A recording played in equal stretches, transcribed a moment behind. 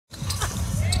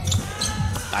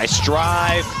Nice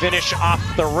drive, finish off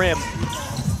the rim.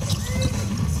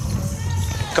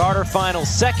 Carter final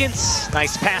seconds.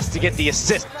 Nice pass to get the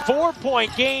assist.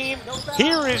 4-point game.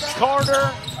 Here is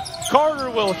Carter. Carter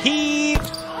will heave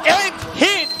and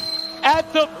hit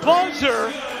at the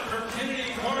buzzer.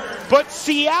 But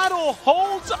Seattle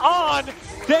holds on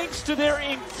thanks to their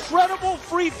incredible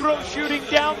free throw shooting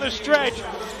down the stretch.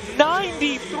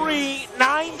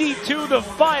 93-92 the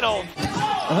final.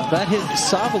 That hit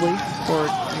Sabali or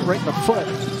right in the foot.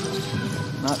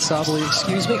 Not Sabali,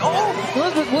 excuse me. Oh,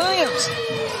 Elizabeth Williams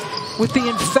with the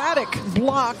emphatic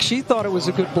block. She thought it was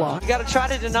a good block. You got to try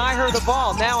to deny her the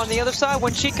ball. Now on the other side,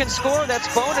 when she can score, that's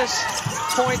bonus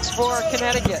points for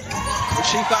Connecticut.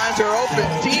 She finds her open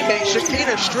teammate,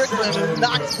 Shakina Strickland, who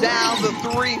knocks down the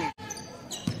three.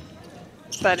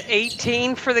 About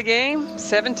 18 for the game,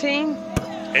 17?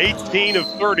 18 of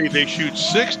 30. They shoot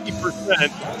 60%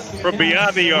 from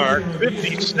beyond the arc,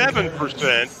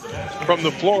 57% from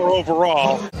the floor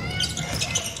overall.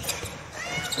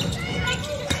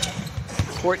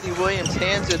 Courtney Williams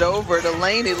hands it over to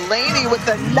Laney. Laney with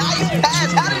a nice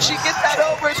pass. How did she get that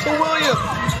over to Williams?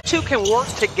 Two can work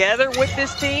together with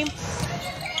this team.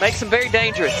 Makes them very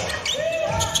dangerous.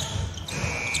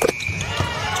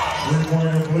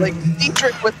 Like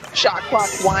Dietrich with the shot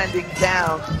clock winding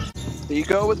down. There you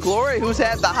go with Gloria, who's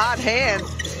had the hot hand.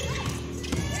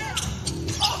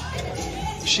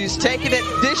 She's taking it,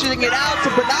 dishing it out to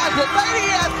Benaja.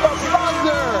 Laney at the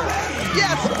buzzer.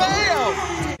 Yes, ma'am.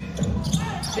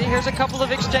 See, here's a couple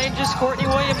of exchanges. Courtney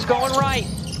Williams going right.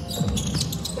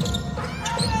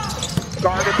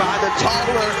 Guarded by the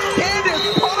taller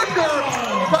Candace Parker.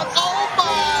 But oh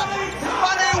my,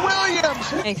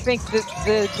 Williams. I think that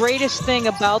the greatest thing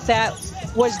about that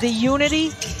was the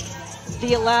unity,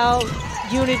 the allowed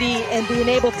unity and being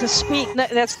able to speak.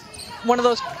 That's one of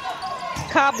those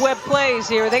cobweb plays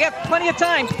here. They got plenty of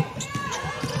time.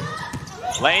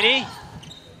 Laney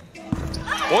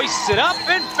hoists it up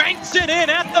and banks it in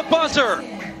at the buzzer.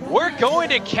 We're going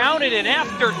to count it in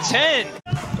after 10.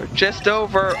 Just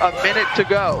over a minute to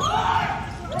go.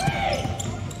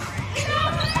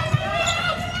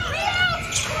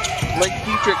 Blake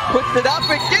Dietrich puts it up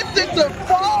and gets it to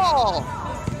fall.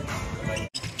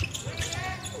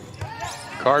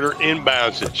 Carter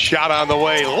inbounds it. Shot on the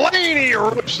way. Laney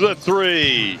rips the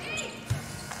three.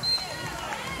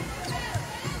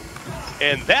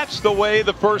 And that's the way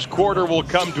the first quarter will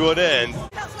come to an end.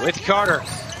 With Carter.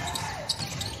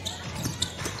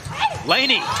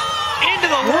 Laney into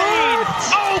the lane.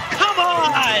 Oh, come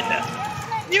on!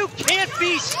 You can't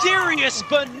be serious,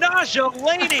 Benaja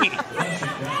Laney.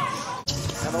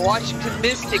 Now the Washington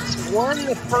Mystics won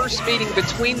the first meeting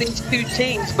between these two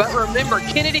teams, but remember,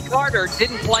 Kennedy Carter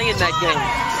didn't play in that game.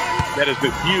 That is the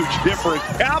huge difference.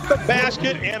 Count the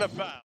basket and a foul.